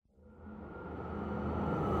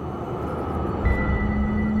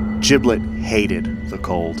Giblet hated the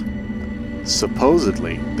cold.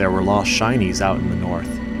 Supposedly, there were lost shinies out in the north,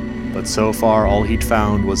 but so far all he'd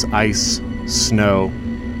found was ice, snow,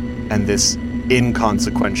 and this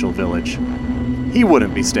inconsequential village. He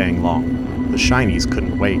wouldn't be staying long. The shinies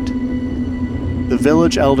couldn't wait. The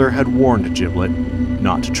village elder had warned Giblet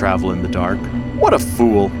not to travel in the dark. What a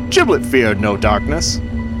fool! Giblet feared no darkness.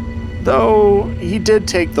 Though he did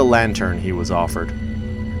take the lantern he was offered.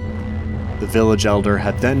 The village elder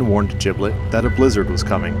had then warned Giblet that a blizzard was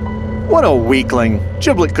coming. What a weakling!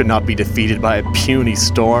 Giblet could not be defeated by a puny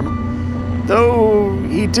storm, though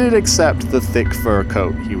he did accept the thick fur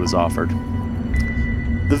coat he was offered.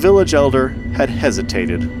 The village elder had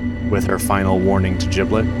hesitated with her final warning to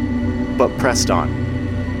Giblet, but pressed on.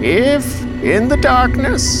 If, in the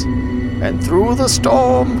darkness and through the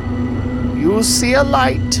storm, you see a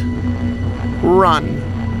light, run.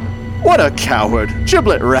 What a coward!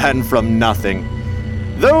 Giblet ran from nothing,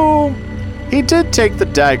 though he did take the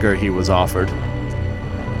dagger he was offered.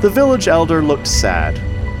 The village elder looked sad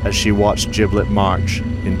as she watched Giblet march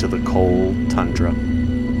into the cold tundra.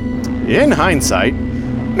 In hindsight,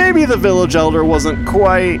 maybe the village elder wasn't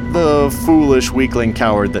quite the foolish weakling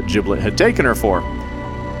coward that Giblet had taken her for.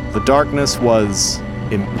 The darkness was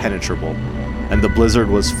impenetrable, and the blizzard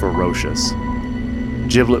was ferocious.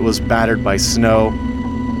 Giblet was battered by snow,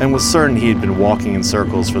 and was certain he had been walking in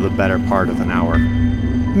circles for the better part of an hour.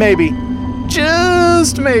 Maybe,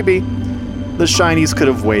 just maybe, the shinies could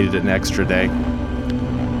have waited an extra day.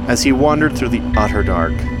 As he wandered through the utter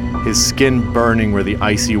dark, his skin burning where the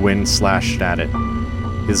icy wind slashed at it,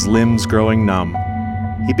 his limbs growing numb,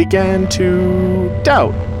 he began to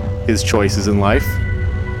doubt his choices in life.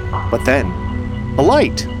 But then, a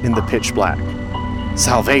light in the pitch black.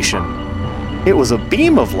 Salvation. It was a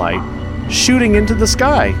beam of light shooting into the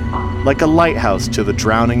sky, like a lighthouse to the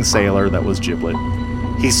drowning sailor that was Giblet.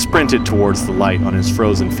 He sprinted towards the light on his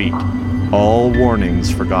frozen feet, all warnings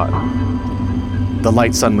forgotten. The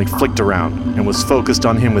light suddenly flicked around and was focused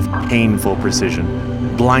on him with painful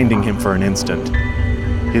precision, blinding him for an instant.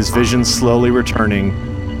 His vision slowly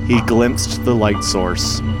returning, he glimpsed the light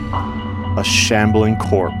source, a shambling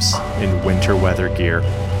corpse in winter weather gear,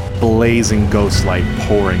 blazing ghost light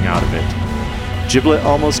pouring out of it. Giblet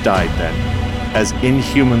almost died then, as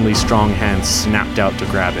inhumanly strong hands snapped out to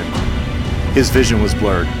grab him. His vision was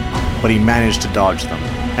blurred, but he managed to dodge them,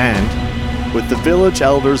 and, with the village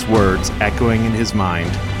elder's words echoing in his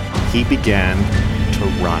mind, he began to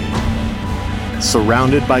run.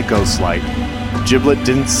 Surrounded by ghost light, Giblet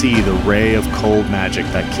didn't see the ray of cold magic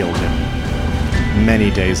that killed him.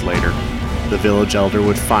 Many days later, the village elder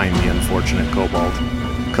would find the unfortunate kobold,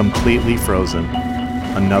 completely frozen,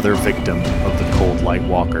 another victim of the cold light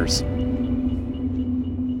walkers.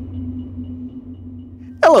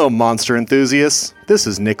 Hello, monster enthusiasts! This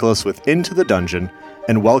is Nicholas with Into the Dungeon,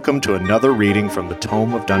 and welcome to another reading from the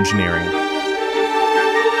Tome of Dungeoneering.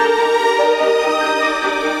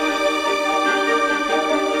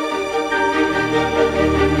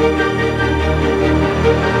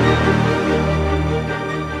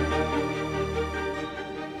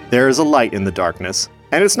 There is a light in the darkness,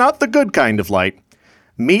 and it's not the good kind of light.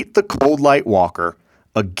 Meet the Cold Light Walker,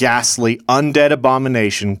 a ghastly, undead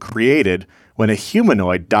abomination created when a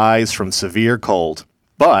humanoid dies from severe cold.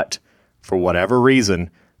 But, for whatever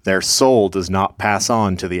reason, their soul does not pass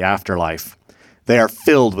on to the afterlife. They are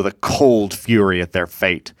filled with a cold fury at their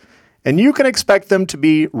fate, and you can expect them to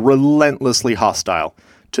be relentlessly hostile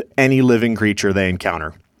to any living creature they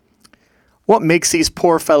encounter. What makes these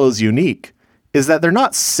poor fellows unique is that they're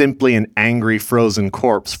not simply an angry frozen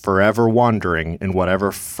corpse forever wandering in whatever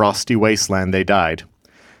frosty wasteland they died.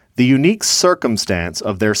 The unique circumstance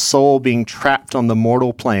of their soul being trapped on the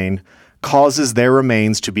mortal plane causes their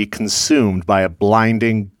remains to be consumed by a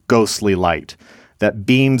blinding, ghostly light that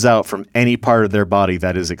beams out from any part of their body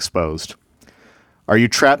that is exposed. Are you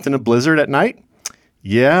trapped in a blizzard at night?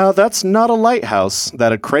 Yeah, that's not a lighthouse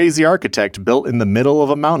that a crazy architect built in the middle of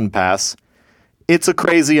a mountain pass. It's a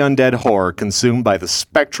crazy undead horror consumed by the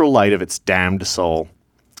spectral light of its damned soul.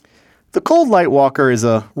 The Cold Light Walker is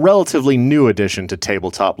a relatively new addition to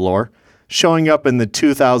tabletop lore, showing up in the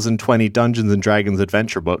 2020 Dungeons & Dragons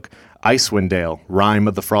adventure book, Icewind Dale: Rime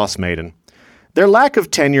of the Frost Maiden. Their lack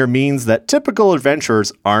of tenure means that typical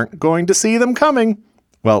adventurers aren't going to see them coming.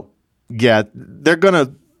 Well, yeah, they're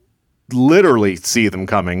gonna literally see them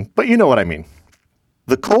coming, but you know what I mean.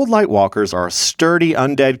 The Cold Light Walkers are a sturdy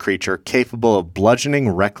undead creature capable of bludgeoning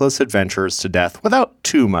reckless adventurers to death without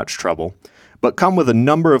too much trouble, but come with a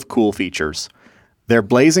number of cool features. Their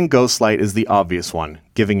blazing ghost light is the obvious one,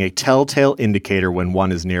 giving a telltale indicator when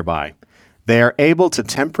one is nearby. They are able to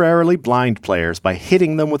temporarily blind players by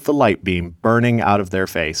hitting them with the light beam burning out of their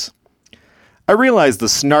face. I realize the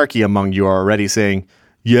snarky among you are already saying,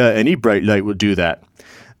 yeah, any bright light will do that.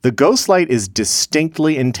 The ghost light is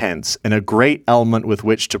distinctly intense and a great element with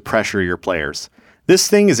which to pressure your players. This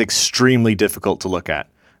thing is extremely difficult to look at,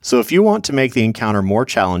 so if you want to make the encounter more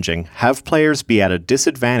challenging, have players be at a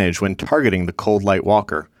disadvantage when targeting the cold light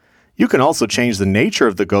walker. You can also change the nature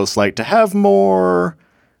of the ghost light to have more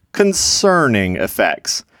concerning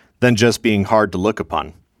effects than just being hard to look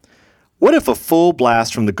upon. What if a full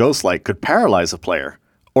blast from the ghost light could paralyze a player,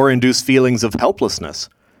 or induce feelings of helplessness,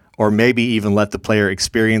 or maybe even let the player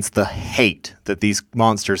experience the hate that these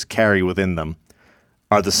monsters carry within them?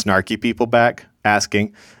 Are the snarky people back,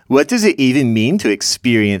 asking, what does it even mean to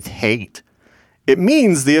experience hate? It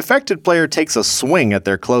means the affected player takes a swing at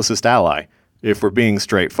their closest ally, if we're being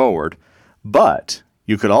straightforward, but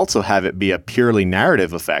you could also have it be a purely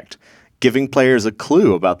narrative effect, giving players a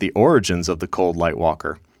clue about the origins of the Cold Light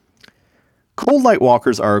Walker. Cold Light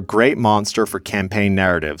Walkers are a great monster for campaign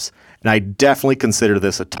narratives, and I definitely consider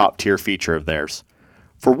this a top-tier feature of theirs.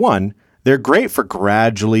 For one, they're great for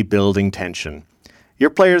gradually building tension. Your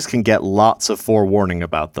players can get lots of forewarning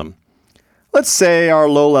about them. Let's say our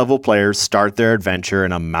low-level players start their adventure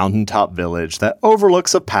in a mountaintop village that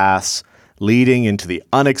overlooks a pass leading into the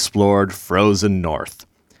unexplored frozen north.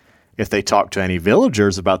 If they talk to any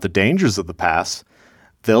villagers about the dangers of the pass,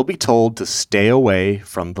 they'll be told to stay away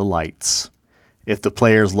from the lights. If the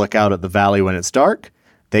players look out at the valley when it's dark,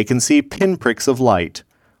 they can see pinpricks of light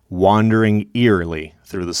wandering eerily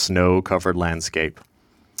through the snow-covered landscape.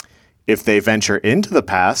 If they venture into the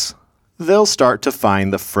pass, they'll start to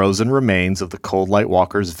find the frozen remains of the Cold Light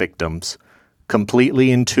Walker's victims,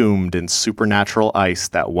 completely entombed in supernatural ice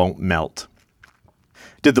that won't melt.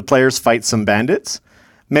 Did the players fight some bandits?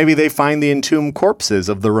 Maybe they find the entombed corpses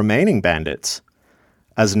of the remaining bandits.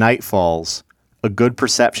 As night falls, a good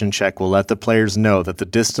perception check will let the players know that the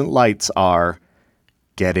distant lights are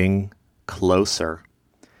getting closer.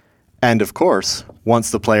 And of course,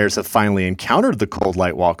 once the players have finally encountered the Cold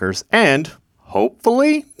Light Walkers and,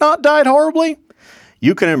 hopefully, not died horribly,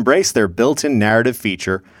 you can embrace their built-in narrative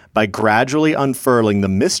feature by gradually unfurling the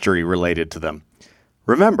mystery related to them.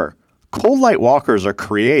 Remember, Cold Light Walkers are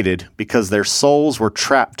created because their souls were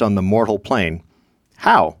trapped on the mortal plane.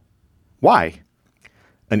 How? Why?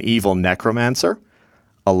 An evil necromancer?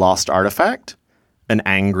 A lost artifact? An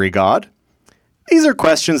angry god? These are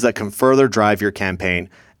questions that can further drive your campaign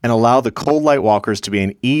and allow the Cold Light Walkers to be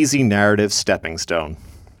an easy narrative stepping stone.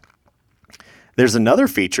 There's another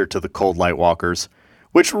feature to the Cold Light Walkers,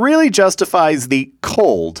 which really justifies the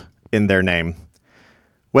cold in their name.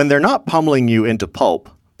 When they're not pummeling you into pulp,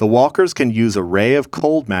 the walkers can use a ray of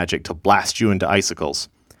cold magic to blast you into icicles.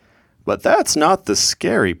 But that's not the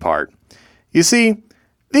scary part. You see,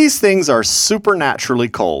 these things are supernaturally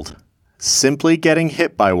cold. Simply getting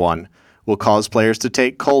hit by one will cause players to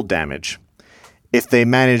take cold damage. If they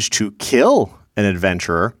manage to kill an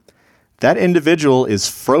adventurer, that individual is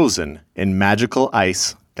frozen in magical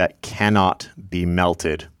ice that cannot be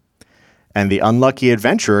melted. And the unlucky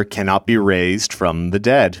adventurer cannot be raised from the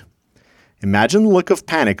dead. Imagine the look of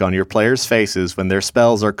panic on your players' faces when their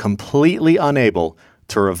spells are completely unable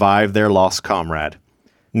to revive their lost comrade.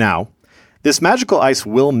 Now, this magical ice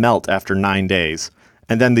will melt after 9 days,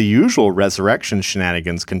 and then the usual resurrection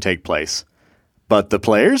shenanigans can take place. But the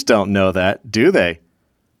players don't know that, do they?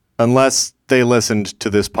 Unless they listened to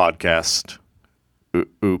this podcast.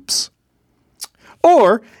 Oops.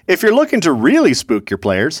 Or, if you're looking to really spook your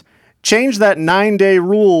players, change that 9-day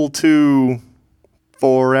rule to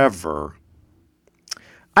forever.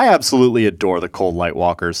 I absolutely adore the Cold Light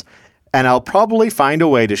Walkers, and I'll probably find a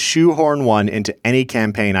way to shoehorn one into any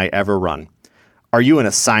campaign I ever run. Are you in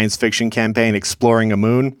a science fiction campaign exploring a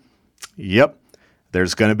moon? Yep,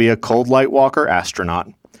 there's going to be a Cold Light Walker astronaut.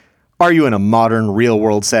 Are you in a modern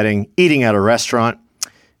real-world setting eating at a restaurant?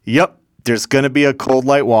 Yep, there's going to be a Cold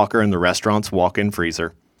Light Walker in the restaurant's walk-in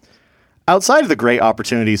freezer. Outside of the great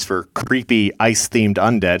opportunities for creepy, ice-themed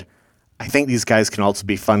undead, I think these guys can also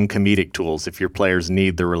be fun comedic tools if your players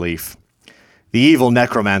need the relief. The evil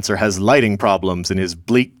necromancer has lighting problems in his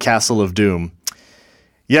bleak castle of doom.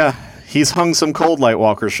 Yeah, he's hung some Cold Light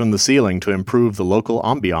Walkers from the ceiling to improve the local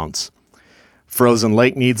ambiance. Frozen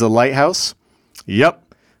Lake needs a lighthouse?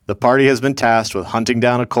 Yep, the party has been tasked with hunting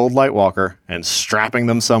down a Cold Light Walker and strapping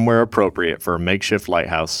them somewhere appropriate for a makeshift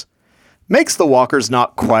lighthouse. Makes the walkers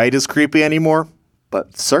not quite as creepy anymore,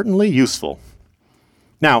 but certainly useful.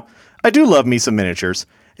 Now, I do love me some miniatures,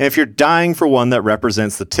 and if you're dying for one that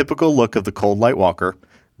represents the typical look of the Cold Light Walker,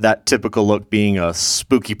 that typical look being a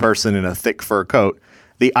spooky person in a thick fur coat,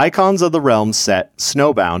 The Icons of the Realm set,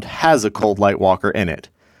 Snowbound, has a Cold Light Walker in it.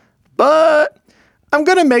 But I'm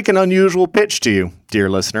going to make an unusual pitch to you, dear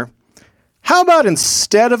listener. How about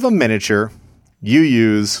instead of a miniature, you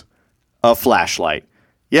use a flashlight?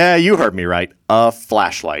 Yeah, you heard me right. A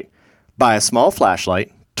flashlight. Buy a small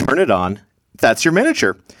flashlight, turn it on. That's your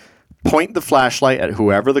miniature. Point the flashlight at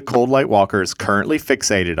whoever the Cold Light Walker is currently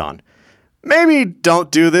fixated on. Maybe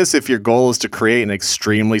don't do this if your goal is to create an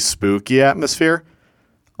extremely spooky atmosphere.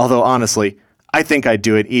 Although honestly, I think I'd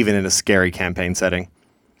do it even in a scary campaign setting.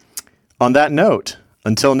 On that note,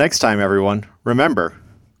 until next time everyone, remember,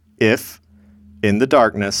 if, in the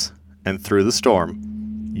darkness and through the storm,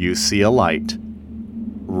 you see a light,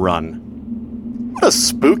 run. What a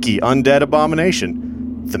spooky undead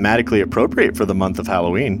abomination. Thematically appropriate for the month of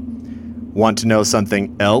Halloween. Want to know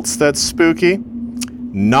something else that's spooky?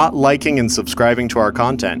 Not liking and subscribing to our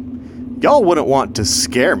content. Y'all wouldn't want to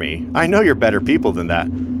scare me. I know you're better people than that.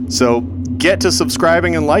 So get to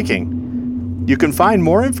subscribing and liking. You can find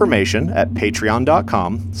more information at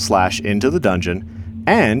patreon.com/intothedungeon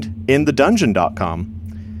and inthedungeon.com.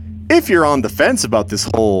 If you're on the fence about this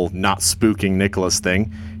whole not spooking Nicholas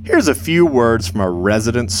thing, here's a few words from a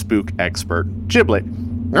resident spook expert, Giblet.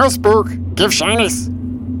 No spook, give shinies.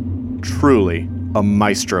 Truly a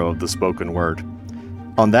maestro of the spoken word.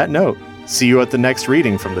 On that note, see you at the next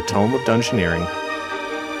reading from the Tome of Dungeoneering.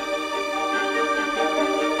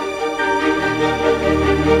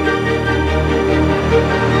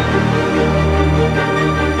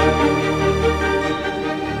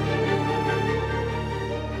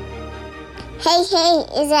 Hey,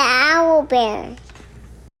 it's an owl bear.